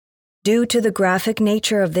Due to the graphic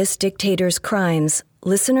nature of this dictator's crimes,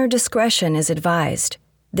 listener discretion is advised.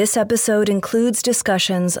 This episode includes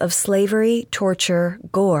discussions of slavery, torture,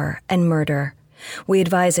 gore, and murder. We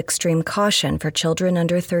advise extreme caution for children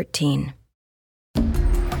under 13.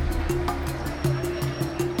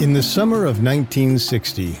 In the summer of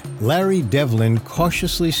 1960, Larry Devlin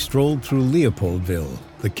cautiously strolled through Leopoldville,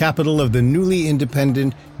 the capital of the newly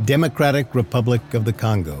independent Democratic Republic of the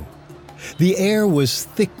Congo. The air was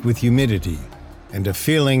thick with humidity and a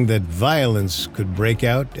feeling that violence could break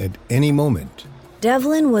out at any moment.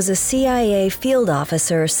 Devlin was a CIA field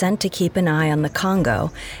officer sent to keep an eye on the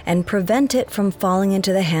Congo and prevent it from falling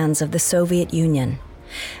into the hands of the Soviet Union.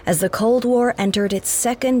 As the Cold War entered its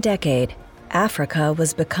second decade, Africa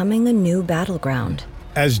was becoming a new battleground.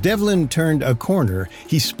 As Devlin turned a corner,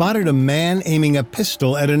 he spotted a man aiming a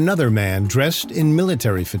pistol at another man dressed in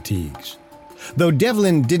military fatigues. Though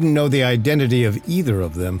Devlin didn't know the identity of either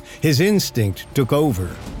of them, his instinct took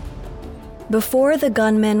over. Before the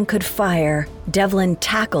gunman could fire, Devlin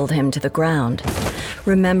tackled him to the ground.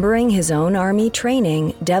 Remembering his own army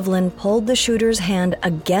training, Devlin pulled the shooter's hand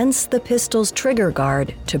against the pistol's trigger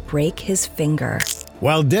guard to break his finger.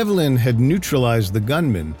 While Devlin had neutralized the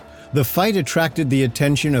gunman, the fight attracted the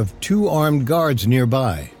attention of two armed guards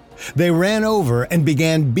nearby. They ran over and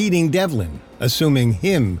began beating Devlin, assuming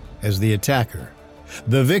him as the attacker.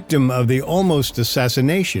 The victim of the almost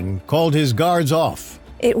assassination called his guards off.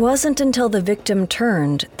 It wasn't until the victim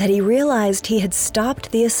turned that he realized he had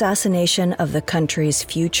stopped the assassination of the country's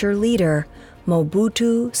future leader,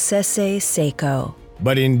 Mobutu Sese Seko.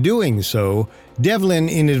 But in doing so, Devlin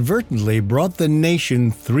inadvertently brought the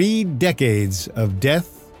nation 3 decades of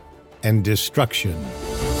death and destruction.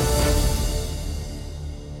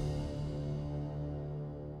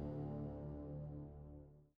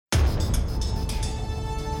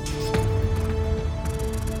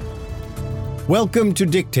 Welcome to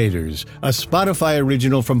Dictators, a Spotify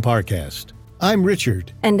original from Parcast. I'm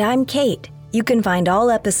Richard. And I'm Kate. You can find all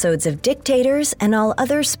episodes of Dictators and all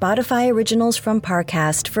other Spotify originals from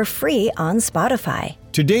Parcast for free on Spotify.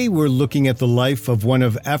 Today we're looking at the life of one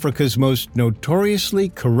of Africa's most notoriously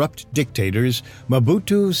corrupt dictators,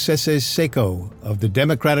 Mobutu Sese Seko of the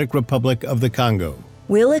Democratic Republic of the Congo.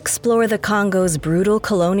 We'll explore the Congo's brutal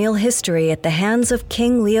colonial history at the hands of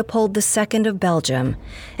King Leopold II of Belgium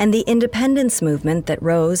and the independence movement that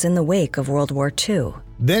rose in the wake of World War II.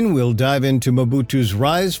 Then we'll dive into Mobutu's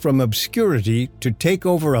rise from obscurity to take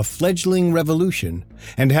over a fledgling revolution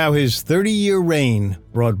and how his 30-year reign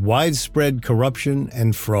brought widespread corruption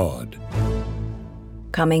and fraud.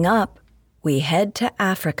 Coming up, we head to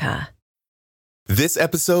Africa. This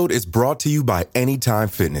episode is brought to you by Anytime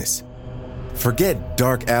Fitness. Forget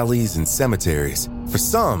dark alleys and cemeteries. For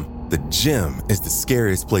some, the gym is the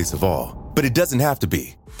scariest place of all, but it doesn't have to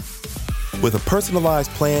be. With a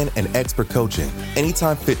personalized plan and expert coaching,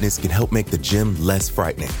 Anytime Fitness can help make the gym less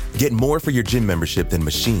frightening. Get more for your gym membership than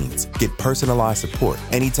machines. Get personalized support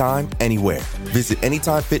anytime, anywhere. Visit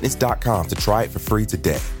AnytimeFitness.com to try it for free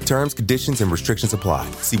today. Terms, conditions, and restrictions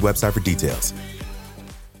apply. See website for details.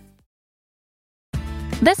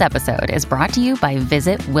 This episode is brought to you by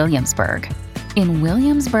Visit Williamsburg. In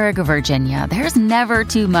Williamsburg, Virginia, there's never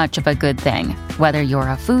too much of a good thing. Whether you're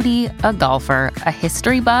a foodie, a golfer, a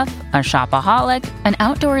history buff, a shopaholic, an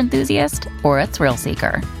outdoor enthusiast, or a thrill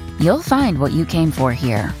seeker, you'll find what you came for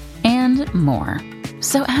here and more.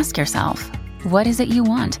 So ask yourself, what is it you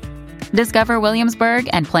want? Discover Williamsburg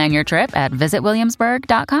and plan your trip at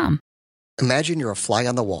visitwilliamsburg.com. Imagine you're a fly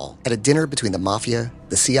on the wall at a dinner between the mafia,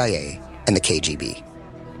 the CIA, and the KGB.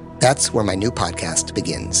 That's where my new podcast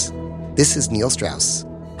begins. This is Neil Strauss,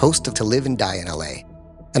 host of To Live and Die in LA,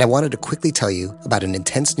 and I wanted to quickly tell you about an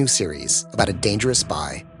intense new series about a dangerous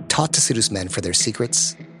spy taught to seduce men for their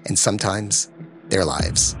secrets and sometimes their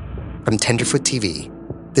lives. From Tenderfoot TV,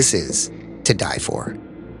 this is To Die For.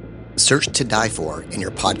 Search To Die For in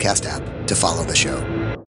your podcast app to follow the show.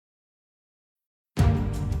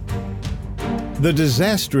 The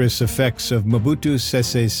disastrous effects of Mobutu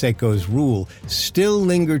Sese Seko's rule still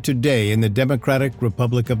linger today in the Democratic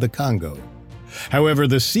Republic of the Congo. However,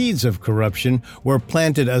 the seeds of corruption were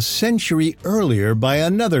planted a century earlier by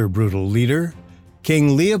another brutal leader,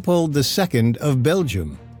 King Leopold II of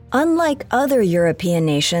Belgium. Unlike other European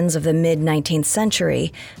nations of the mid-19th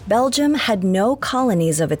century, Belgium had no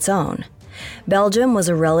colonies of its own. Belgium was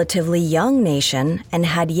a relatively young nation and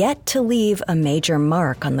had yet to leave a major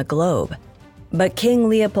mark on the globe. But King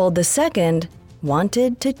Leopold II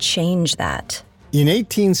wanted to change that. In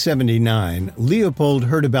 1879, Leopold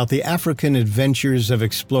heard about the African adventures of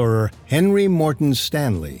explorer Henry Morton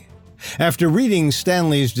Stanley. After reading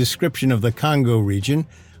Stanley's description of the Congo region,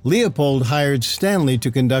 Leopold hired Stanley to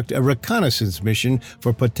conduct a reconnaissance mission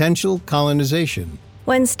for potential colonization.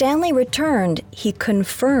 When Stanley returned, he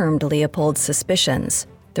confirmed Leopold's suspicions.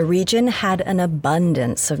 The region had an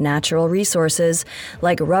abundance of natural resources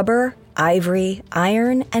like rubber, ivory,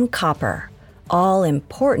 iron, and copper, all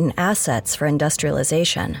important assets for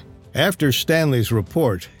industrialization. After Stanley's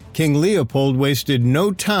report, King Leopold wasted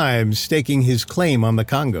no time staking his claim on the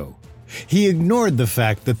Congo. He ignored the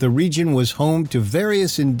fact that the region was home to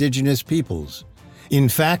various indigenous peoples. In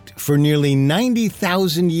fact, for nearly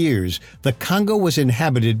 90,000 years, the Congo was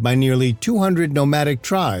inhabited by nearly 200 nomadic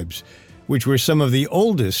tribes, which were some of the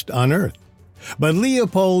oldest on Earth. But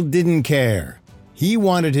Leopold didn't care. He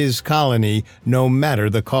wanted his colony no matter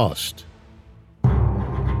the cost.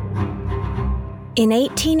 In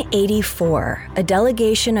 1884, a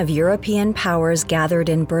delegation of European powers gathered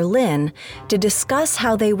in Berlin to discuss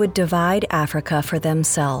how they would divide Africa for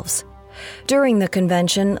themselves. During the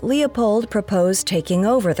convention, Leopold proposed taking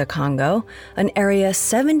over the Congo, an area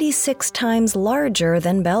 76 times larger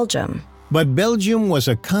than Belgium. But Belgium was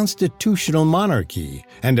a constitutional monarchy,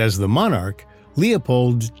 and as the monarch,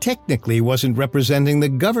 Leopold technically wasn't representing the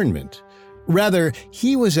government. Rather,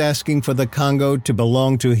 he was asking for the Congo to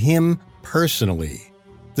belong to him personally.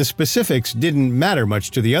 The specifics didn't matter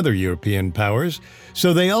much to the other European powers,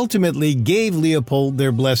 so they ultimately gave Leopold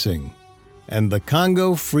their blessing. And the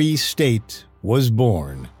Congo Free State was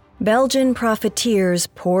born. Belgian profiteers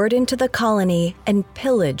poured into the colony and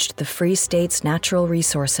pillaged the Free State's natural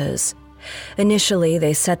resources. Initially,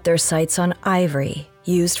 they set their sights on ivory,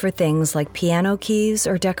 used for things like piano keys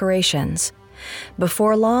or decorations.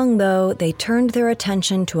 Before long, though, they turned their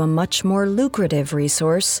attention to a much more lucrative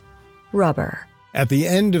resource, rubber. At the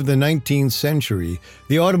end of the 19th century,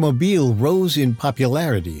 the automobile rose in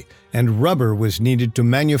popularity, and rubber was needed to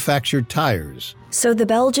manufacture tires. So the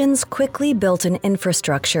Belgians quickly built an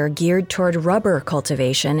infrastructure geared toward rubber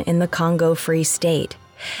cultivation in the Congo Free State.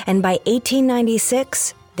 And by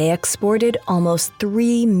 1896, they exported almost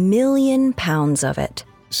 3 million pounds of it.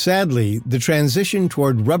 Sadly, the transition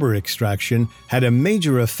toward rubber extraction had a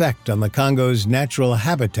major effect on the Congo's natural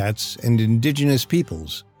habitats and indigenous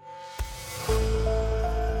peoples.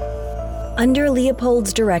 Under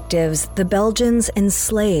Leopold's directives, the Belgians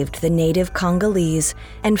enslaved the native Congolese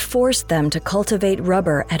and forced them to cultivate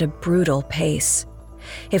rubber at a brutal pace.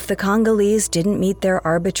 If the Congolese didn't meet their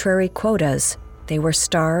arbitrary quotas, they were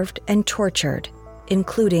starved and tortured,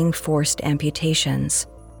 including forced amputations.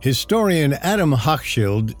 Historian Adam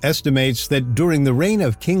Hochschild estimates that during the reign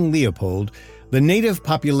of King Leopold, the native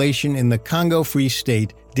population in the Congo Free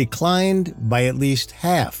State declined by at least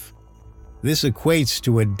half. This equates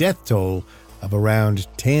to a death toll of around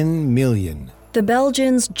 10 million. The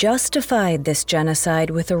Belgians justified this genocide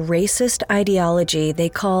with a racist ideology they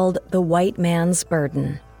called the white man's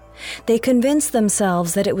burden. They convinced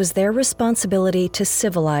themselves that it was their responsibility to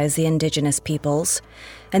civilize the indigenous peoples,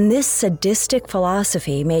 and this sadistic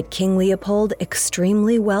philosophy made King Leopold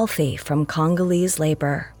extremely wealthy from Congolese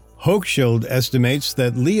labor. Hochschild estimates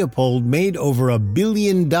that Leopold made over $1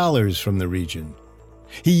 billion from the region.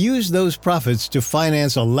 He used those profits to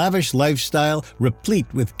finance a lavish lifestyle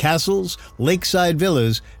replete with castles, lakeside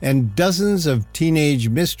villas, and dozens of teenage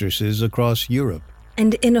mistresses across Europe.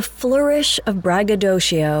 And in a flourish of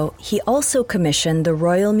braggadocio, he also commissioned the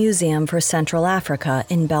Royal Museum for Central Africa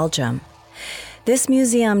in Belgium. This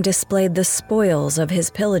museum displayed the spoils of his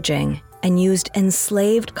pillaging and used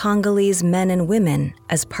enslaved Congolese men and women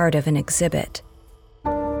as part of an exhibit.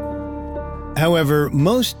 However,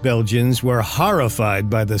 most Belgians were horrified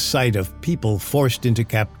by the sight of people forced into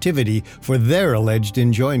captivity for their alleged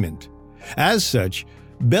enjoyment. As such,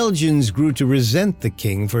 Belgians grew to resent the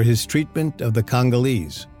king for his treatment of the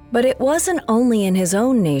Congolese. But it wasn't only in his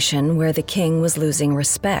own nation where the king was losing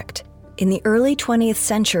respect. In the early 20th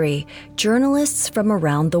century, journalists from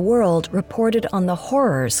around the world reported on the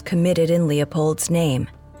horrors committed in Leopold's name.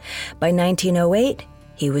 By 1908,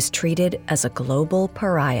 he was treated as a global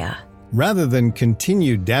pariah. Rather than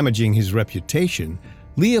continue damaging his reputation,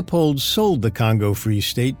 Leopold sold the Congo Free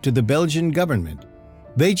State to the Belgian government.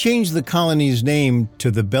 They changed the colony's name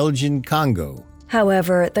to the Belgian Congo.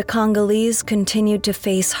 However, the Congolese continued to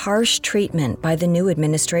face harsh treatment by the new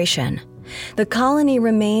administration. The colony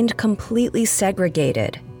remained completely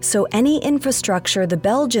segregated, so any infrastructure the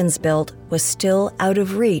Belgians built was still out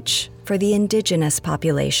of reach for the indigenous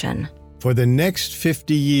population. For the next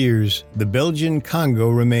 50 years, the Belgian Congo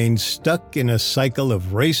remained stuck in a cycle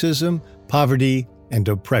of racism, poverty, and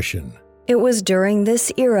oppression. It was during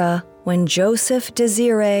this era when Joseph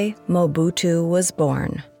Désiré Mobutu was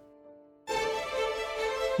born.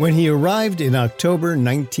 When he arrived in October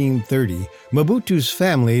 1930, Mobutu's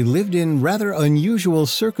family lived in rather unusual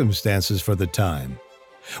circumstances for the time.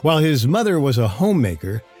 While his mother was a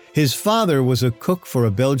homemaker, his father was a cook for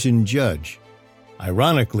a Belgian judge.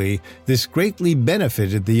 Ironically, this greatly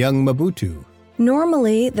benefited the young Mobutu.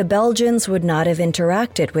 Normally, the Belgians would not have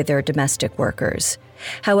interacted with their domestic workers.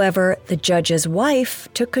 However, the judge's wife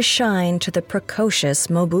took a shine to the precocious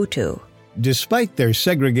Mobutu. Despite their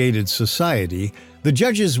segregated society, the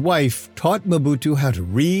judge's wife taught Mobutu how to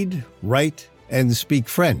read, write, and speak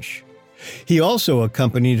French. He also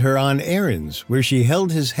accompanied her on errands where she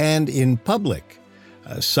held his hand in public,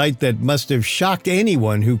 a sight that must have shocked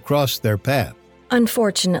anyone who crossed their path.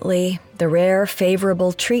 Unfortunately, the rare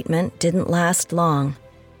favorable treatment didn't last long.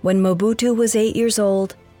 When Mobutu was 8 years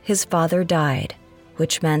old, his father died,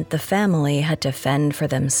 which meant the family had to fend for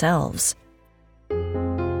themselves.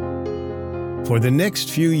 For the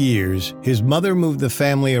next few years, his mother moved the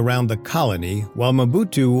family around the colony while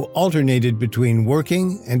Mobutu alternated between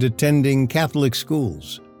working and attending Catholic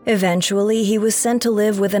schools. Eventually, he was sent to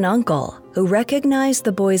live with an uncle who recognized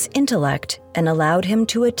the boy's intellect and allowed him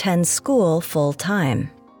to attend school full-time.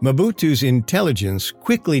 Mobutu's intelligence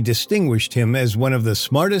quickly distinguished him as one of the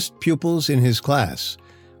smartest pupils in his class,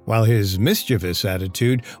 while his mischievous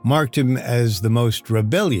attitude marked him as the most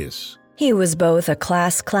rebellious. He was both a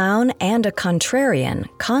class clown and a contrarian,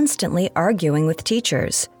 constantly arguing with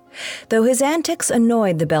teachers. Though his antics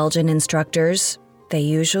annoyed the Belgian instructors, they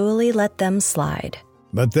usually let them slide.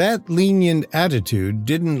 But that lenient attitude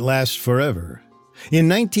didn't last forever. In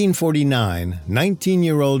 1949,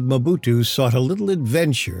 19-year-old Mobutu sought a little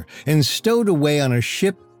adventure and stowed away on a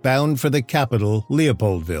ship bound for the capital,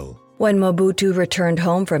 Leopoldville. When Mobutu returned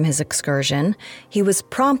home from his excursion, he was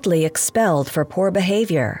promptly expelled for poor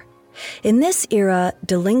behavior. In this era,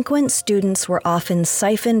 delinquent students were often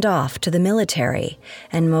siphoned off to the military,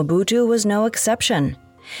 and Mobutu was no exception.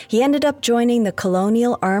 He ended up joining the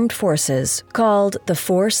colonial armed forces called the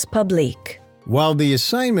Force Publique. While the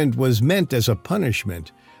assignment was meant as a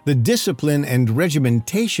punishment, the discipline and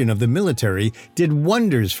regimentation of the military did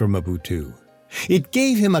wonders for Mobutu. It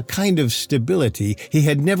gave him a kind of stability he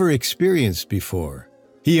had never experienced before.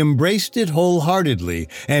 He embraced it wholeheartedly,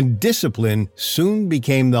 and discipline soon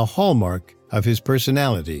became the hallmark of his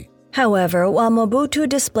personality. However, while Mobutu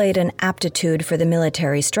displayed an aptitude for the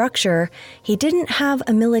military structure, he didn't have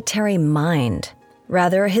a military mind.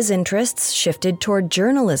 Rather, his interests shifted toward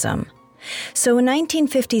journalism. So in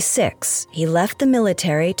 1956, he left the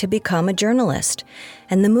military to become a journalist,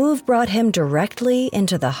 and the move brought him directly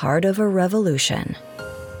into the heart of a revolution.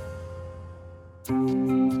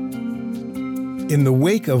 In the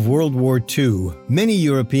wake of World War II, many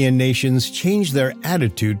European nations changed their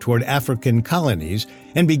attitude toward African colonies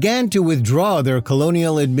and began to withdraw their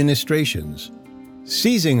colonial administrations.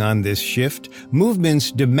 Seizing on this shift,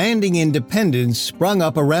 movements demanding independence sprung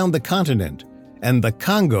up around the continent, and the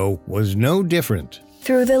Congo was no different.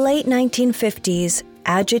 Through the late 1950s,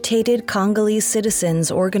 agitated Congolese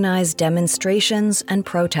citizens organized demonstrations and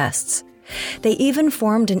protests. They even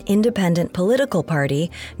formed an independent political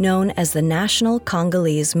party known as the National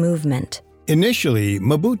Congolese Movement. Initially,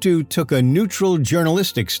 Mobutu took a neutral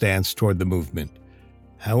journalistic stance toward the movement.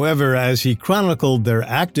 However, as he chronicled their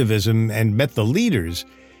activism and met the leaders,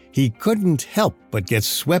 he couldn't help but get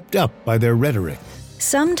swept up by their rhetoric.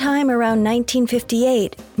 Sometime around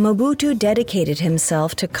 1958, Mobutu dedicated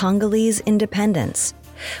himself to Congolese independence.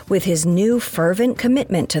 With his new fervent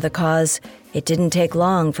commitment to the cause, it didn't take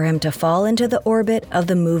long for him to fall into the orbit of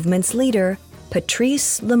the movement's leader,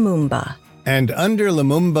 Patrice Lumumba. And under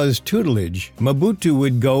Lumumba's tutelage, Mobutu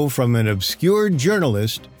would go from an obscure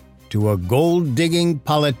journalist to a gold-digging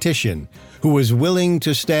politician who was willing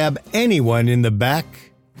to stab anyone in the back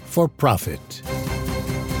for profit.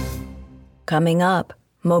 Coming up,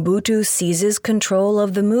 Mobutu seizes control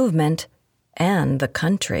of the movement and the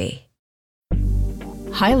country.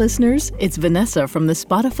 Hi, listeners. It's Vanessa from the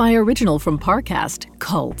Spotify original from Parcast,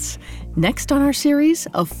 Cults. Next on our series,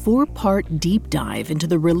 a 4-part deep dive into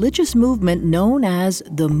the religious movement known as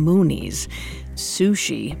the Moonies.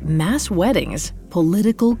 Sushi, mass weddings,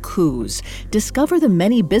 political coups. Discover the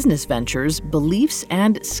many business ventures, beliefs,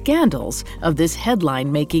 and scandals of this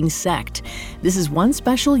headline-making sect. This is one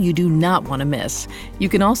special you do not want to miss. You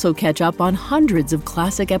can also catch up on hundreds of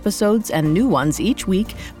classic episodes and new ones each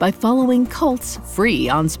week by following Cults free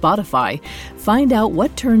on Spotify. Find out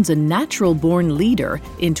what turns a natural-born leader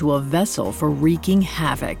into a vessel for wreaking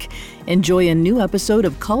havoc. Enjoy a new episode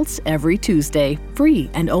of Cults every Tuesday, free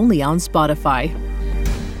and only on Spotify.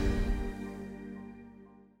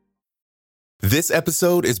 This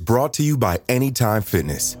episode is brought to you by Anytime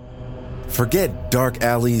Fitness. Forget dark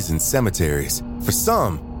alleys and cemeteries. For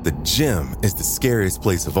some, the gym is the scariest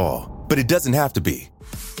place of all. But it doesn't have to be.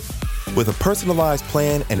 With a personalized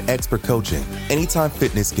plan and expert coaching, Anytime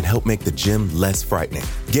Fitness can help make the gym less frightening.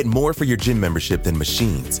 Get more for your gym membership than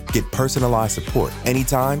machines. Get personalized support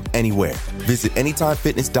anytime, anywhere. Visit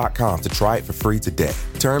AnytimeFitness.com to try it for free today.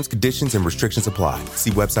 Terms, conditions, and restrictions apply.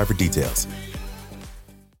 See website for details.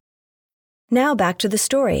 Now back to the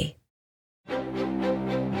story.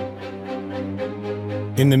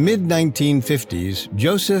 In the mid-1950s,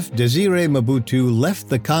 Joseph Désiré Mobutu left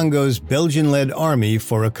the Congo's Belgian-led army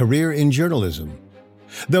for a career in journalism.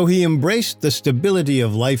 Though he embraced the stability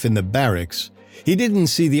of life in the barracks, he didn't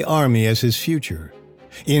see the army as his future.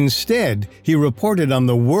 Instead, he reported on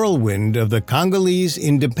the whirlwind of the Congolese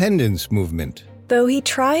independence movement. Though he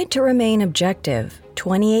tried to remain objective,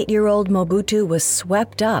 28-year-old Mobutu was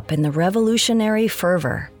swept up in the revolutionary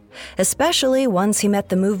fervor, especially once he met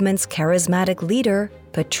the movement's charismatic leader,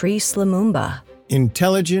 Patrice Lumumba.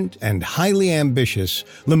 Intelligent and highly ambitious,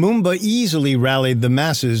 Lumumba easily rallied the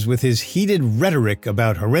masses with his heated rhetoric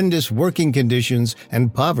about horrendous working conditions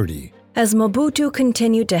and poverty. As Mobutu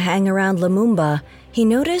continued to hang around Lumumba, he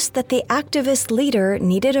noticed that the activist leader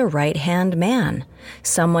needed a right-hand man,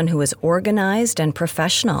 someone who was organized and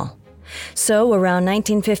professional. So around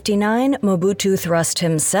 1959, Mobutu thrust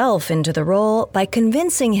himself into the role by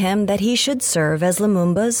convincing him that he should serve as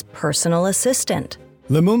Lumumba's personal assistant.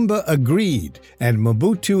 Lumumba agreed, and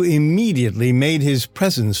Mobutu immediately made his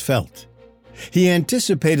presence felt. He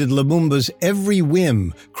anticipated Lumumba's every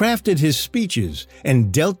whim, crafted his speeches,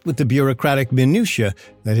 and dealt with the bureaucratic minutiae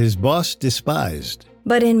that his boss despised.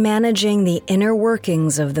 But in managing the inner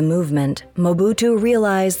workings of the movement, Mobutu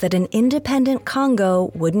realized that an independent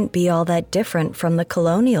Congo wouldn't be all that different from the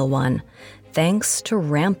colonial one, thanks to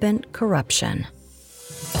rampant corruption.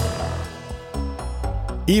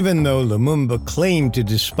 Even though Lumumba claimed to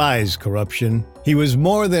despise corruption, he was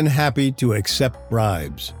more than happy to accept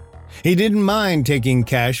bribes. He didn't mind taking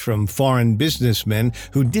cash from foreign businessmen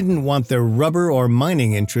who didn't want their rubber or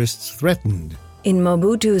mining interests threatened. In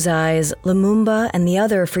Mobutu's eyes, Lumumba and the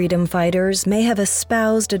other freedom fighters may have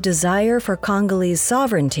espoused a desire for Congolese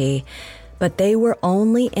sovereignty, but they were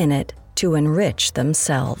only in it to enrich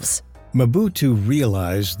themselves. Mobutu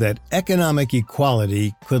realized that economic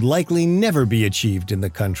equality could likely never be achieved in the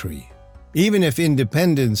country. Even if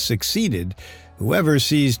independence succeeded, whoever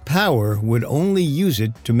seized power would only use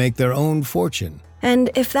it to make their own fortune. And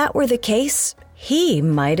if that were the case, he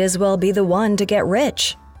might as well be the one to get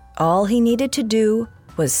rich. All he needed to do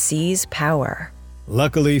was seize power.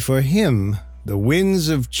 Luckily for him, the winds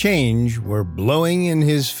of change were blowing in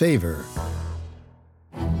his favor.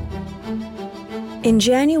 In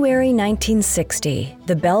January 1960,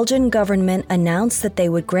 the Belgian government announced that they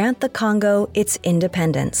would grant the Congo its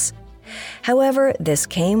independence. However, this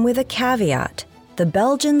came with a caveat. The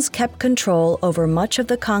Belgians kept control over much of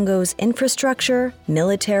the Congo's infrastructure,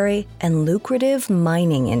 military, and lucrative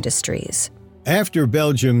mining industries. After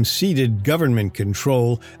Belgium ceded government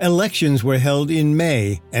control, elections were held in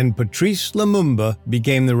May, and Patrice Lumumba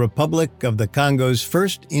became the Republic of the Congo's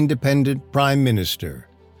first independent prime minister.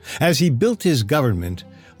 As he built his government,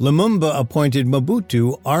 Lumumba appointed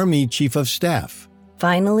Mobutu Army Chief of Staff.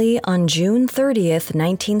 Finally, on June 30th,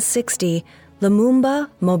 1960, Lumumba,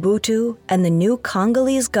 Mobutu, and the new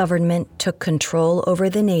Congolese government took control over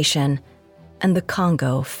the nation, and the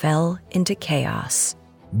Congo fell into chaos.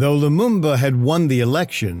 Though Lumumba had won the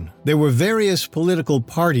election, there were various political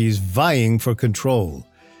parties vying for control.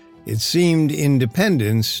 It seemed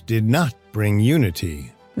independence did not bring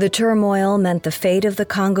unity. The turmoil meant the fate of the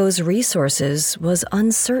Congo's resources was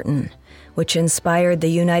uncertain, which inspired the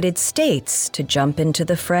United States to jump into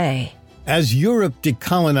the fray. As Europe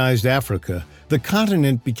decolonized Africa, the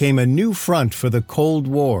continent became a new front for the Cold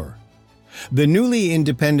War. The newly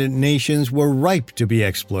independent nations were ripe to be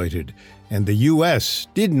exploited, and the U.S.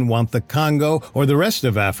 didn't want the Congo or the rest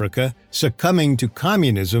of Africa succumbing to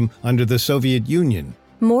communism under the Soviet Union.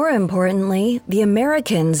 More importantly, the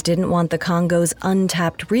Americans didn't want the Congo's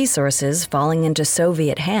untapped resources falling into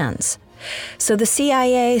Soviet hands. So the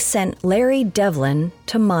CIA sent Larry Devlin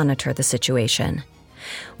to monitor the situation.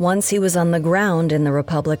 Once he was on the ground in the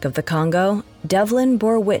Republic of the Congo, Devlin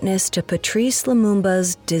bore witness to Patrice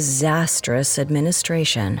Lumumba's disastrous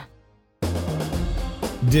administration.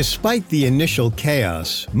 Despite the initial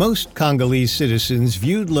chaos, most Congolese citizens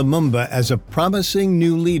viewed Lumumba as a promising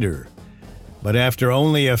new leader. But after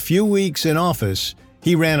only a few weeks in office,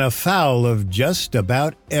 he ran afoul of just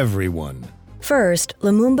about everyone. First,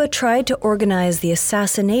 Lumumba tried to organize the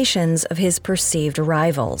assassinations of his perceived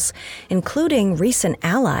rivals, including recent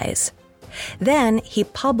allies. Then he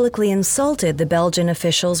publicly insulted the Belgian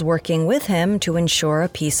officials working with him to ensure a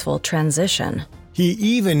peaceful transition. He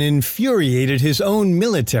even infuriated his own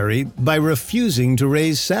military by refusing to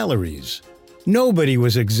raise salaries. Nobody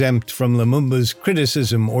was exempt from Lumumba's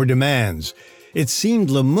criticism or demands. It seemed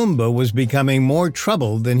Lumumba was becoming more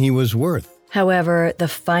trouble than he was worth. However, the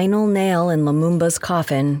final nail in Lumumba's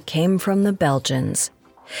coffin came from the Belgians.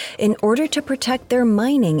 In order to protect their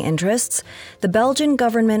mining interests, the Belgian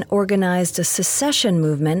government organized a secession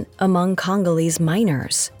movement among Congolese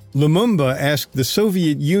miners. Lumumba asked the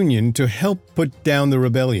Soviet Union to help put down the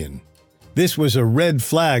rebellion. This was a red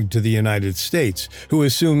flag to the United States, who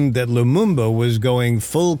assumed that Lumumba was going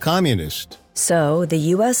full communist. So the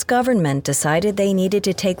U.S. government decided they needed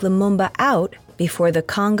to take Lumumba out before the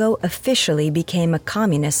Congo officially became a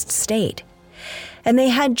communist state. And they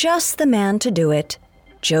had just the man to do it,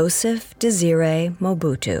 Joseph Désiré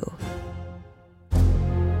Mobutu.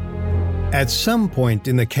 At some point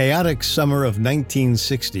in the chaotic summer of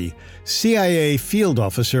 1960, CIA field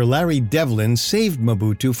officer Larry Devlin saved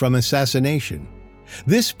Mobutu from assassination.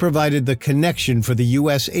 This provided the connection for the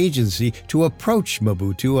U.S. agency to approach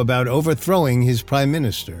Mobutu about overthrowing his prime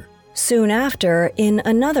minister. Soon after, in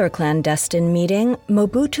another clandestine meeting,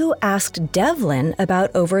 Mobutu asked Devlin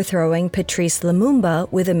about overthrowing Patrice Lumumba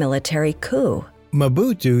with a military coup.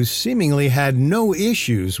 Mobutu seemingly had no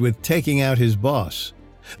issues with taking out his boss.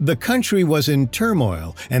 The country was in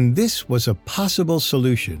turmoil, and this was a possible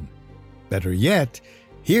solution. Better yet,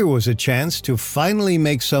 here was a chance to finally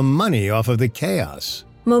make some money off of the chaos.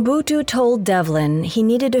 Mobutu told Devlin he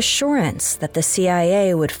needed assurance that the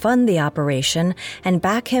CIA would fund the operation and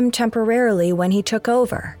back him temporarily when he took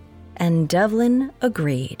over. And Devlin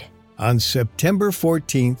agreed. On September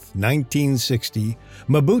 14, 1960,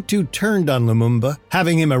 Mobutu turned on Lumumba,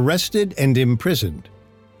 having him arrested and imprisoned.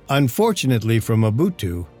 Unfortunately for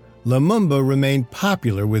Mobutu, Lumumba remained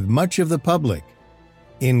popular with much of the public,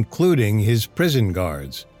 including his prison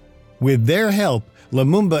guards. With their help,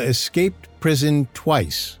 Lumumba escaped prison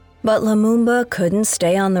twice. But Lumumba couldn't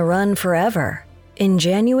stay on the run forever. In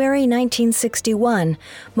January 1961,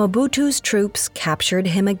 Mobutu's troops captured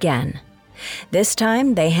him again. This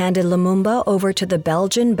time, they handed Lumumba over to the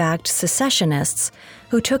Belgian-backed secessionists,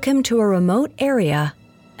 who took him to a remote area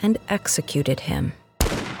and executed him.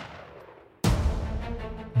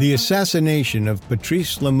 The assassination of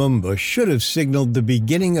Patrice Lumumba should have signaled the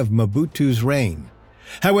beginning of Mobutu's reign.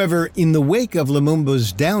 However, in the wake of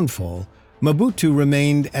Lumumba's downfall, Mobutu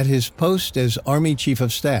remained at his post as Army Chief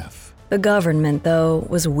of Staff. The government, though,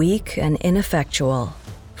 was weak and ineffectual.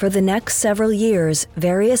 For the next several years,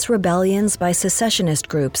 various rebellions by secessionist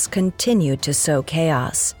groups continued to sow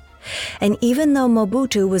chaos. And even though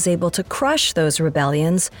Mobutu was able to crush those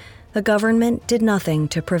rebellions, the government did nothing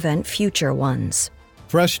to prevent future ones.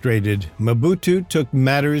 Frustrated, Mobutu took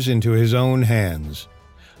matters into his own hands.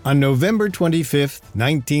 On November 25,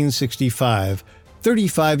 1965,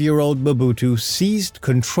 35-year-old Mobutu seized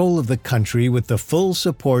control of the country with the full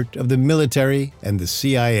support of the military and the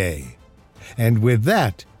CIA. And with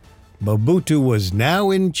that, Mobutu was now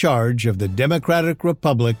in charge of the Democratic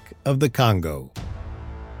Republic of the Congo.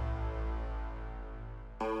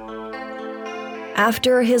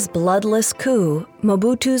 After his bloodless coup,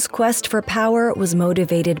 Mobutu's quest for power was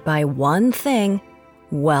motivated by one thing: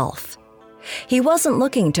 wealth. He wasn't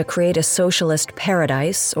looking to create a socialist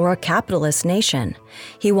paradise or a capitalist nation.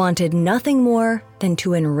 He wanted nothing more than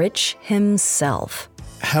to enrich himself.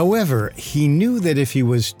 However, he knew that if he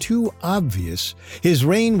was too obvious, his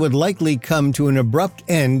reign would likely come to an abrupt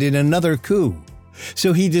end in another coup.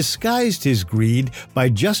 So he disguised his greed by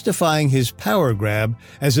justifying his power grab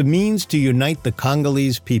as a means to unite the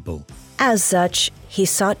Congolese people. As such, he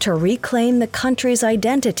sought to reclaim the country's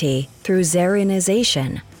identity through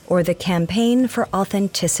Zarinization, or the Campaign for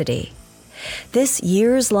Authenticity. This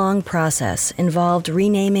years-long process involved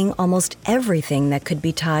renaming almost everything that could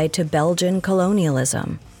be tied to Belgian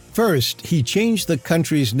colonialism. First, he changed the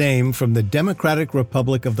country's name from the Democratic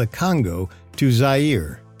Republic of the Congo to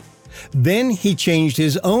Zaire. Then he changed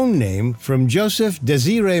his own name from Joseph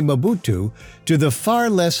Désiré Mobutu to the far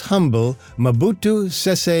less humble Mobutu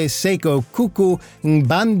Sese Seko Kuku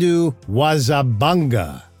Mbandu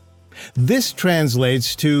Wazabanga. This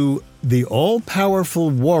translates to the all-powerful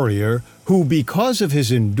warrior who, because of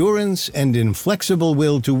his endurance and inflexible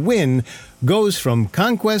will to win, goes from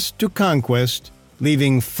conquest to conquest,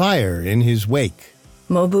 leaving fire in his wake.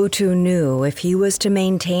 Mobutu knew if he was to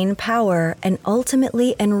maintain power and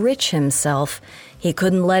ultimately enrich himself, he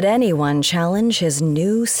couldn't let anyone challenge his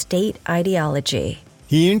new state ideology.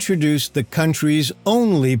 He introduced the country's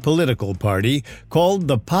only political party, called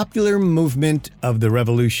the Popular Movement of the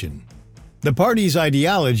Revolution. The party's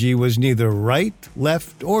ideology was neither right,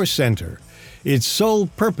 left, or center. Its sole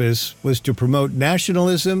purpose was to promote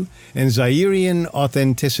nationalism and Zairean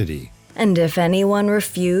authenticity. And if anyone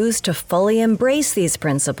refused to fully embrace these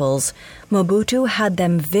principles, Mobutu had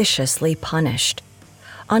them viciously punished.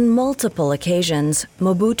 On multiple occasions,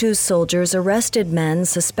 Mobutu's soldiers arrested men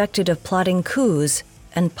suspected of plotting coups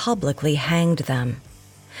and publicly hanged them.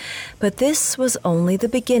 But this was only the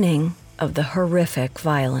beginning of the horrific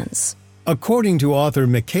violence. According to author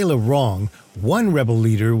Michaela Wrong, one rebel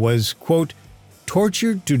leader was, quote,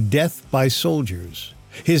 tortured to death by soldiers.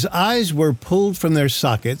 His eyes were pulled from their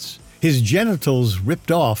sockets, his genitals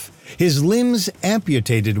ripped off, his limbs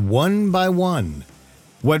amputated one by one.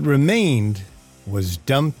 What remained was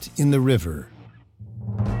dumped in the river.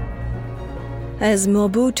 As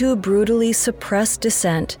Mobutu brutally suppressed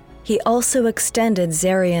dissent, he also extended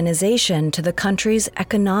Zairianization to the country's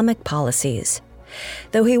economic policies.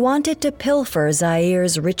 Though he wanted to pilfer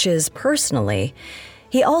Zaire's riches personally,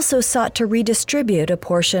 he also sought to redistribute a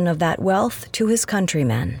portion of that wealth to his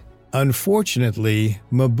countrymen. Unfortunately,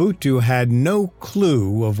 Mobutu had no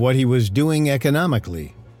clue of what he was doing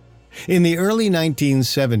economically. In the early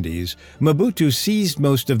 1970s, Mobutu seized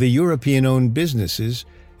most of the European-owned businesses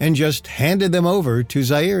and just handed them over to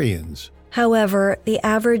Zaireans. However, the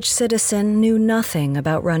average citizen knew nothing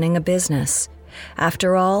about running a business.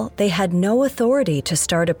 After all, they had no authority to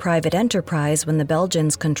start a private enterprise when the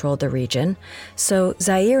Belgians controlled the region, so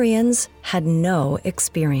Zaireans had no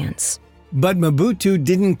experience. But Mobutu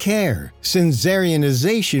didn't care, since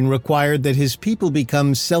Zairianization required that his people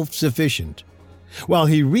become self-sufficient. While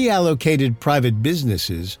he reallocated private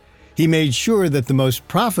businesses, he made sure that the most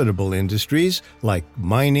profitable industries, like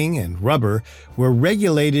mining and rubber, were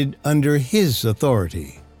regulated under his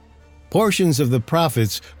authority. Portions of the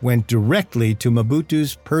profits went directly to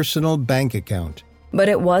Mobutu's personal bank account. But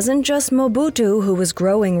it wasn't just Mobutu who was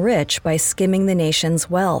growing rich by skimming the nation's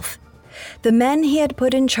wealth. The men he had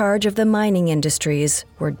put in charge of the mining industries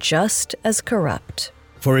were just as corrupt.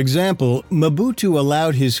 For example, Mobutu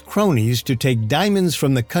allowed his cronies to take diamonds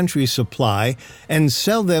from the country's supply and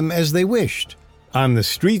sell them as they wished. On the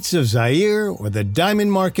streets of Zaire or the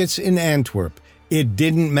diamond markets in Antwerp, it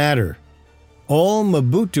didn't matter. All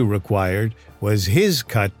Mobutu required was his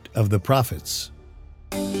cut of the profits.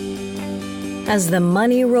 As the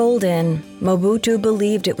money rolled in, Mobutu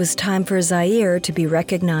believed it was time for Zaire to be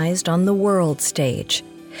recognized on the world stage.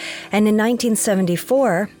 And in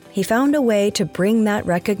 1974, he found a way to bring that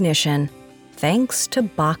recognition, thanks to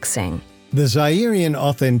boxing. The Zairean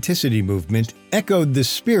authenticity movement echoed the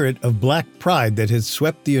spirit of black pride that had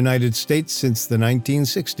swept the United States since the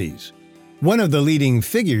 1960s. One of the leading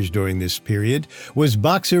figures during this period was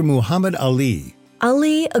boxer Muhammad Ali.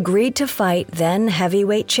 Ali agreed to fight then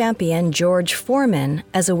heavyweight champion George Foreman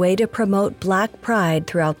as a way to promote black pride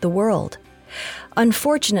throughout the world.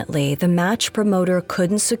 Unfortunately, the match promoter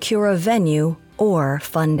couldn't secure a venue or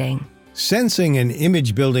funding. Sensing an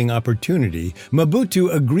image-building opportunity,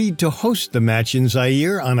 Mobutu agreed to host the match in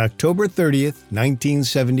Zaire on October 30th,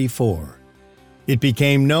 1974. It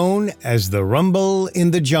became known as the Rumble in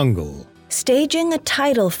the Jungle. Staging a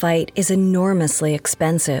title fight is enormously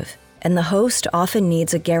expensive, and the host often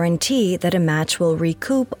needs a guarantee that a match will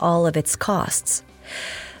recoup all of its costs.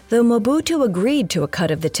 Though Mobutu agreed to a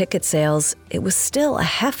cut of the ticket sales, it was still a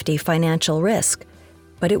hefty financial risk.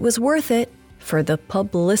 But it was worth it for the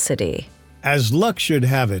publicity. As luck should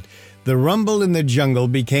have it, the Rumble in the Jungle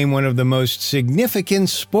became one of the most significant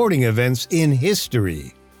sporting events in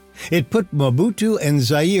history. It put Mobutu and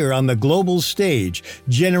Zaire on the global stage,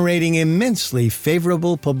 generating immensely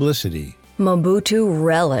favorable publicity. Mobutu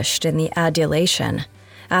relished in the adulation.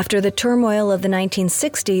 After the turmoil of the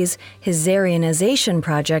 1960s, his Zairianization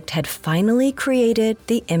project had finally created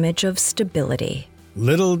the image of stability.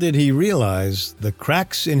 Little did he realize the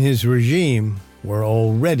cracks in his regime were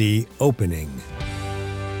already opening.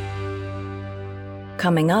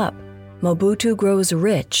 Coming up, Mobutu grows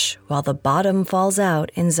rich while the bottom falls out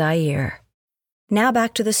in Zaire. Now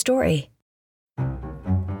back to the story.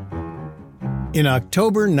 In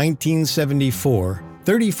October 1974,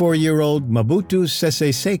 34-year-old Mobutu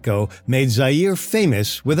Sese Seko made Zaire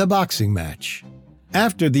famous with a boxing match.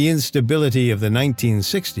 After the instability of the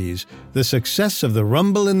 1960s, the success of the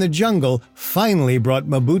Rumble in the Jungle finally brought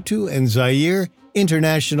Mobutu and Zaire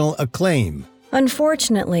international acclaim.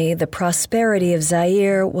 Unfortunately, the prosperity of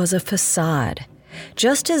Zaire was a facade.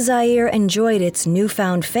 Just as Zaire enjoyed its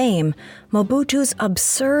newfound fame, Mobutu's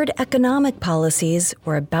absurd economic policies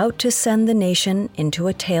were about to send the nation into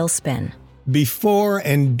a tailspin. Before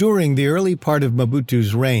and during the early part of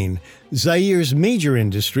Mobutu's reign, Zaire's major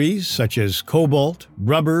industries, such as cobalt,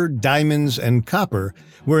 rubber, diamonds, and copper,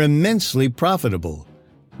 were immensely profitable.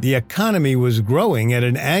 The economy was growing at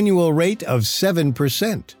an annual rate of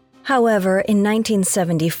 7%. However, in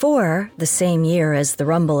 1974, the same year as the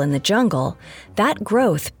Rumble in the Jungle, that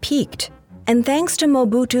growth peaked. And thanks to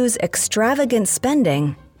Mobutu's extravagant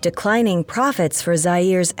spending, declining profits for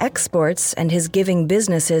Zaire's exports, and his giving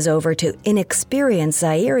businesses over to inexperienced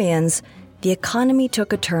Zaireans, the economy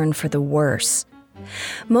took a turn for the worse.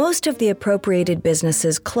 Most of the appropriated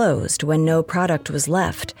businesses closed when no product was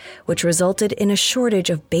left, which resulted in a shortage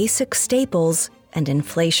of basic staples and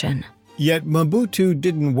inflation. Yet Mobutu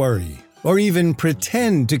didn't worry, or even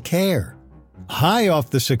pretend to care. High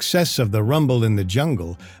off the success of the Rumble in the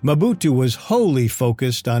Jungle, Mobutu was wholly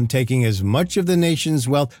focused on taking as much of the nation's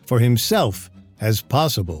wealth for himself as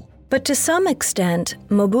possible. But to some extent,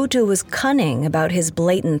 Mobutu was cunning about his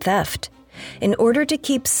blatant theft. In order to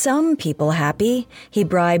keep some people happy, he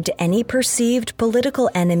bribed any perceived political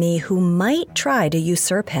enemy who might try to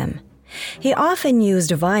usurp him. He often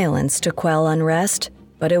used violence to quell unrest,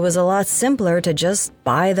 but it was a lot simpler to just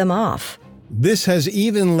buy them off. This has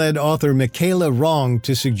even led author Michaela Wrong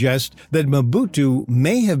to suggest that Mobutu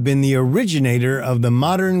may have been the originator of the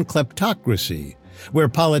modern kleptocracy, where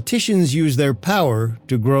politicians use their power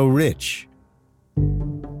to grow rich.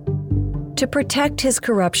 To protect his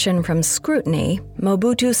corruption from scrutiny,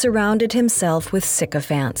 Mobutu surrounded himself with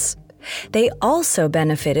sycophants. They also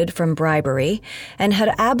benefited from bribery and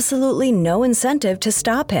had absolutely no incentive to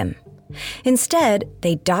stop him. Instead,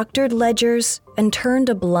 they doctored ledgers and turned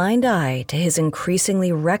a blind eye to his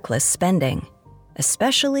increasingly reckless spending,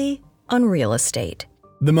 especially on real estate.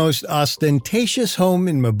 The most ostentatious home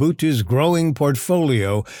in Mobutu's growing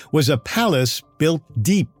portfolio was a palace built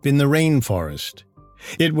deep in the rainforest.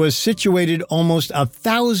 It was situated almost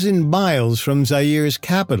 1,000 miles from Zaire's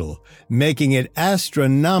capital, making it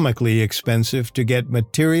astronomically expensive to get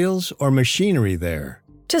materials or machinery there.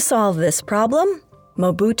 To solve this problem,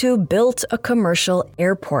 Mobutu built a commercial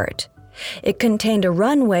airport. It contained a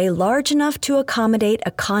runway large enough to accommodate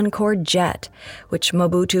a Concorde jet, which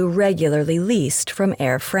Mobutu regularly leased from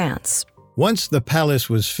Air France. Once the palace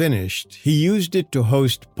was finished, he used it to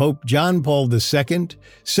host Pope John Paul II,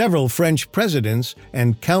 several French presidents,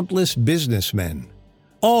 and countless businessmen.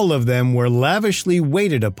 All of them were lavishly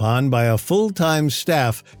waited upon by a full-time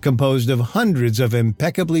staff composed of hundreds of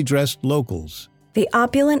impeccably dressed locals. The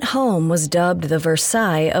opulent home was dubbed the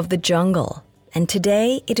Versailles of the Jungle, and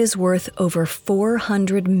today it is worth over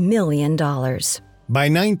 $400 million. By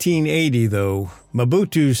 1980, though,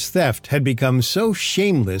 Mobutu's theft had become so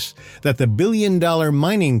shameless that the billion-dollar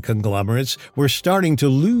mining conglomerates were starting to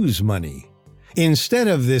lose money. Instead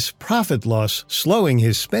of this profit loss slowing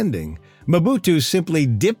his spending, Mobutu simply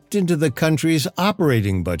dipped into the country's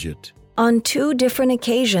operating budget. On 2 different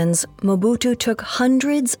occasions, Mobutu took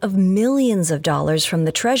hundreds of millions of dollars from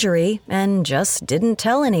the treasury and just didn't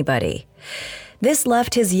tell anybody. This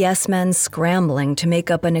left his yes-men scrambling to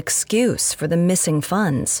make up an excuse for the missing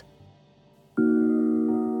funds.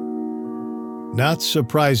 Not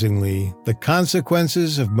surprisingly, the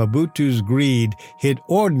consequences of Mobutu's greed hit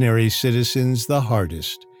ordinary citizens the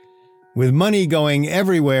hardest. With money going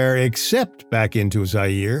everywhere except back into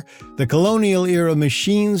Zaire, the colonial-era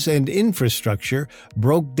machines and infrastructure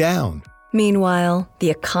broke down. Meanwhile, the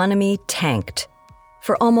economy tanked.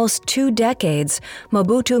 For almost 2 decades,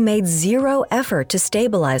 Mobutu made zero effort to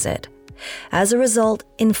stabilize it. As a result,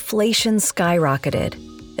 inflation skyrocketed.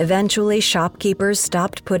 Eventually, shopkeepers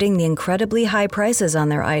stopped putting the incredibly high prices on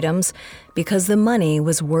their items because the money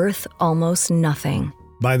was worth almost nothing.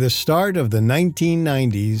 By the start of the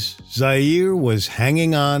 1990s, Zaire was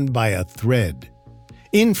hanging on by a thread.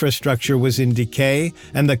 Infrastructure was in decay,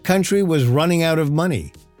 and the country was running out of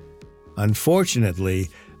money. Unfortunately,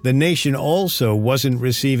 the nation also wasn't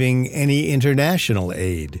receiving any international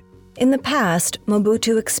aid. In the past,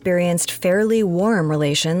 Mobutu experienced fairly warm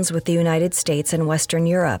relations with the United States and Western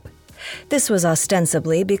Europe. This was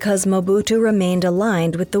ostensibly because Mobutu remained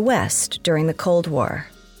aligned with the West during the Cold War.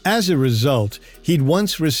 As a result, he'd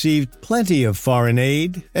once received plenty of foreign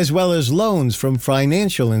aid, as well as loans from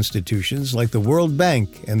financial institutions like the World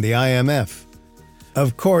Bank and the IMF.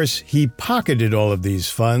 Of course, he pocketed all of these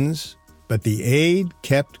funds, but the aid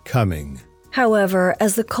kept coming. However,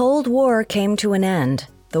 as the Cold War came to an end,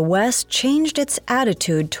 the West changed its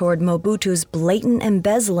attitude toward Mobutu's blatant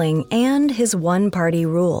embezzling and his one-party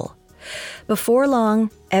rule. Before long,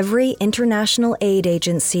 every international aid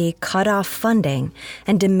agency cut off funding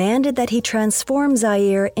and demanded that he transform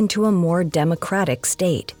Zaire into a more democratic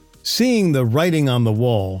state. Seeing the writing on the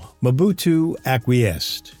wall, Mobutu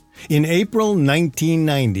acquiesced. In April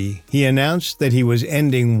 1990, he announced that he was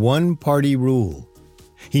ending one-party rule.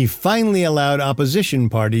 He finally allowed opposition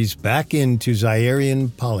parties back into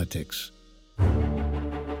Zairean politics.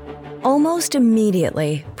 Almost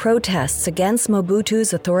immediately, protests against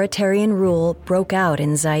Mobutu's authoritarian rule broke out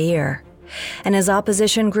in Zaire. And as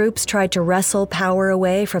opposition groups tried to wrestle power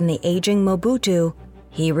away from the aging Mobutu,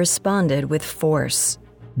 he responded with force.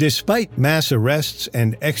 Despite mass arrests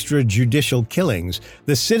and extrajudicial killings,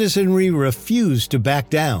 the citizenry refused to back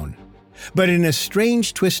down. But in a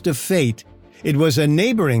strange twist of fate, it was a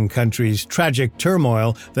neighboring country's tragic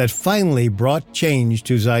turmoil that finally brought change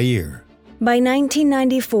to Zaire. By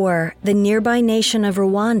 1994, the nearby nation of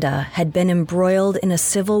Rwanda had been embroiled in a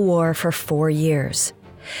civil war for 4 years.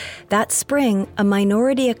 That spring, a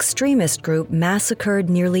minority extremist group massacred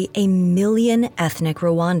nearly 1 million ethnic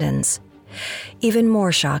Rwandans. Even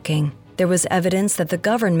more shocking, there was evidence that the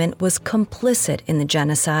government was complicit in the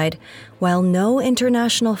genocide, while no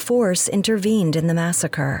international force intervened in the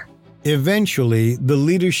massacre. Eventually, the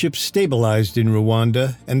leadership stabilized in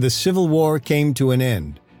Rwanda and the civil war came to an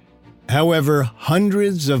end. However,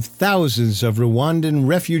 hundreds of thousands of Rwandan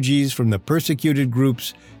refugees from the persecuted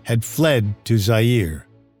groups had fled to Zaire.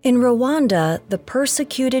 In Rwanda, the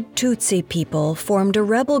persecuted Tutsi people formed a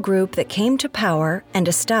rebel group that came to power and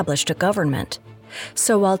established a government.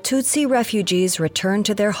 So while Tutsi refugees returned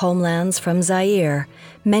to their homelands from Zaire,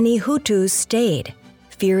 many Hutus stayed,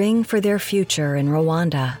 fearing for their future in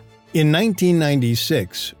Rwanda. In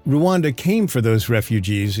 1996, Rwanda came for those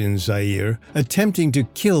refugees in Zaire, attempting to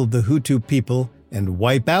kill the Hutu people and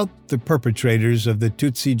wipe out the perpetrators of the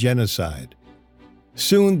Tutsi genocide.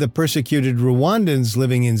 Soon, the persecuted Rwandans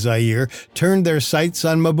living in Zaire turned their sights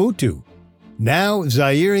on Mobutu. Now,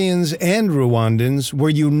 Zaireans and Rwandans were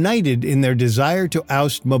united in their desire to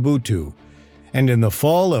oust Mobutu. And in the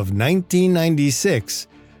fall of 1996,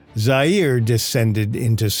 Zaire descended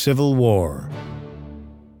into civil war.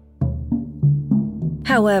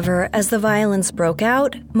 However, as the violence broke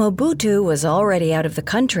out, Mobutu was already out of the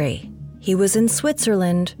country. He was in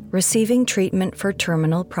Switzerland, receiving treatment for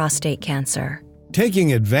terminal prostate cancer.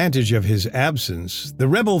 Taking advantage of his absence, the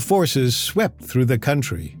rebel forces swept through the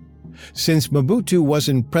country. Since Mobutu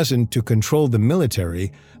wasn't present to control the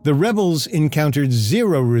military, the rebels encountered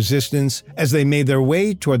zero resistance as they made their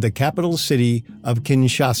way toward the capital city of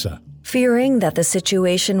Kinshasa. Fearing that the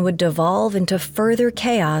situation would devolve into further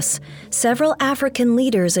chaos, several African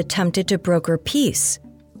leaders attempted to broker peace,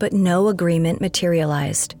 but no agreement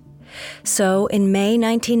materialized. So, in May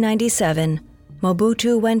 1997,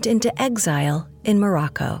 Mobutu went into exile in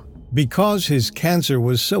Morocco. Because his cancer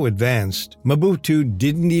was so advanced, Mobutu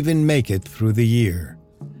didn't even make it through the year.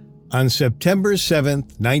 On September 7,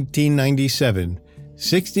 1997,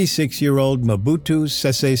 66-year-old Mobutu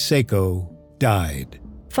Sese Seko died.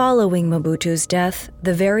 Following Mobutu's death,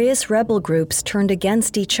 the various rebel groups turned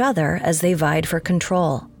against each other as they vied for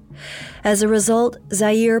control. As a result,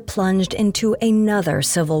 Zaire plunged into another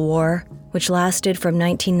civil war, which lasted from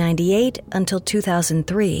 1998 until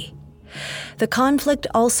 2003. The conflict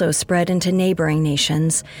also spread into neighboring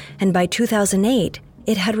nations, and by 2008,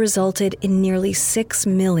 it had resulted in nearly 6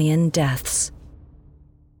 million deaths.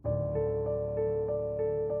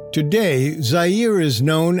 Today, Zaire is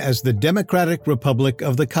known as the Democratic Republic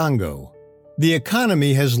of the Congo. The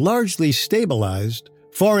economy has largely stabilized,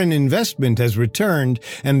 foreign investment has returned,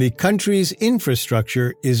 and the country's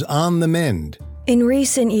infrastructure is on the mend. In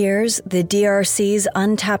recent years, the DRC's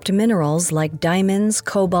untapped minerals like diamonds,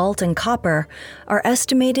 cobalt, and copper are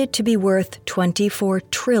estimated to be worth $24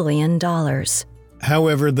 trillion.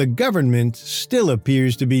 However, the government still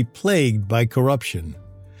appears to be plagued by corruption.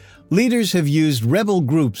 Leaders have used rebel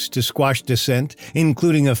groups to squash dissent,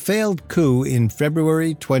 including a failed coup in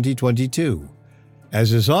February 2022.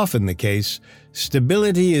 As is often the case,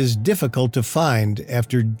 stability is difficult to find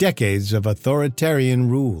after decades of authoritarian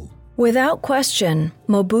rule. Without question,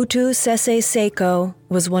 Mobutu Sese Seko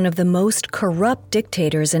was one of the most corrupt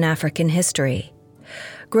dictators in African history.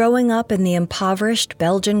 Growing up in the impoverished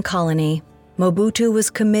Belgian colony, Mobutu was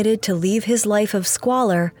committed to leave his life of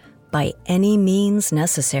squalor by any means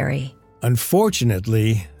necessary.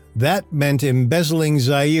 Unfortunately, that meant embezzling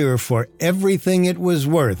Zaire for everything it was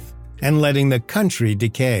worth and letting the country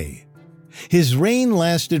decay. His reign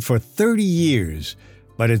lasted for 30 years,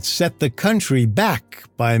 but it set the country back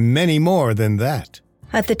by many more than that.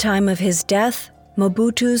 At the time of his death,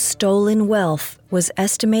 Mobutu's stolen wealth was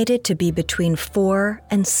estimated to be between $4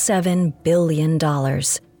 and $7 billion.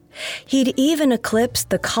 He'd even eclipsed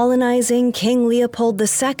the colonizing King Leopold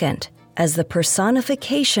II, as the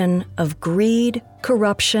personification of greed,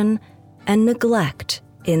 corruption, and neglect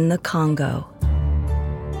in the Congo.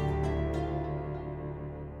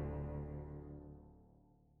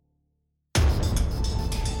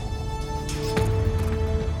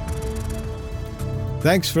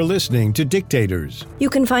 Thanks for listening to Dictators. You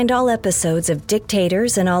can find all episodes of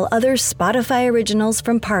Dictators and all other Spotify originals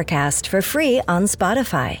from Parcast for free on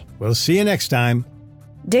Spotify. We'll see you next time.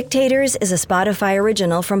 Dictators is a Spotify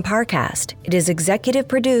original from Parcast. It is executive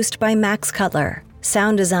produced by Max Cutler.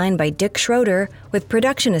 Sound design by Dick Schroeder, with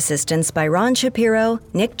production assistance by Ron Shapiro,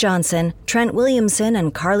 Nick Johnson, Trent Williamson,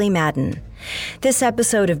 and Carly Madden. This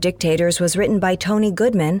episode of Dictators was written by Tony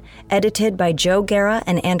Goodman, edited by Joe Guerra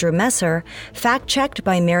and Andrew Messer, fact-checked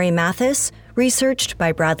by Mary Mathis, researched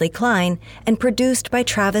by Bradley Klein, and produced by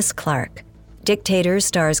Travis Clark. Dictators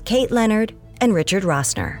stars Kate Leonard and Richard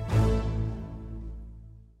Rossner.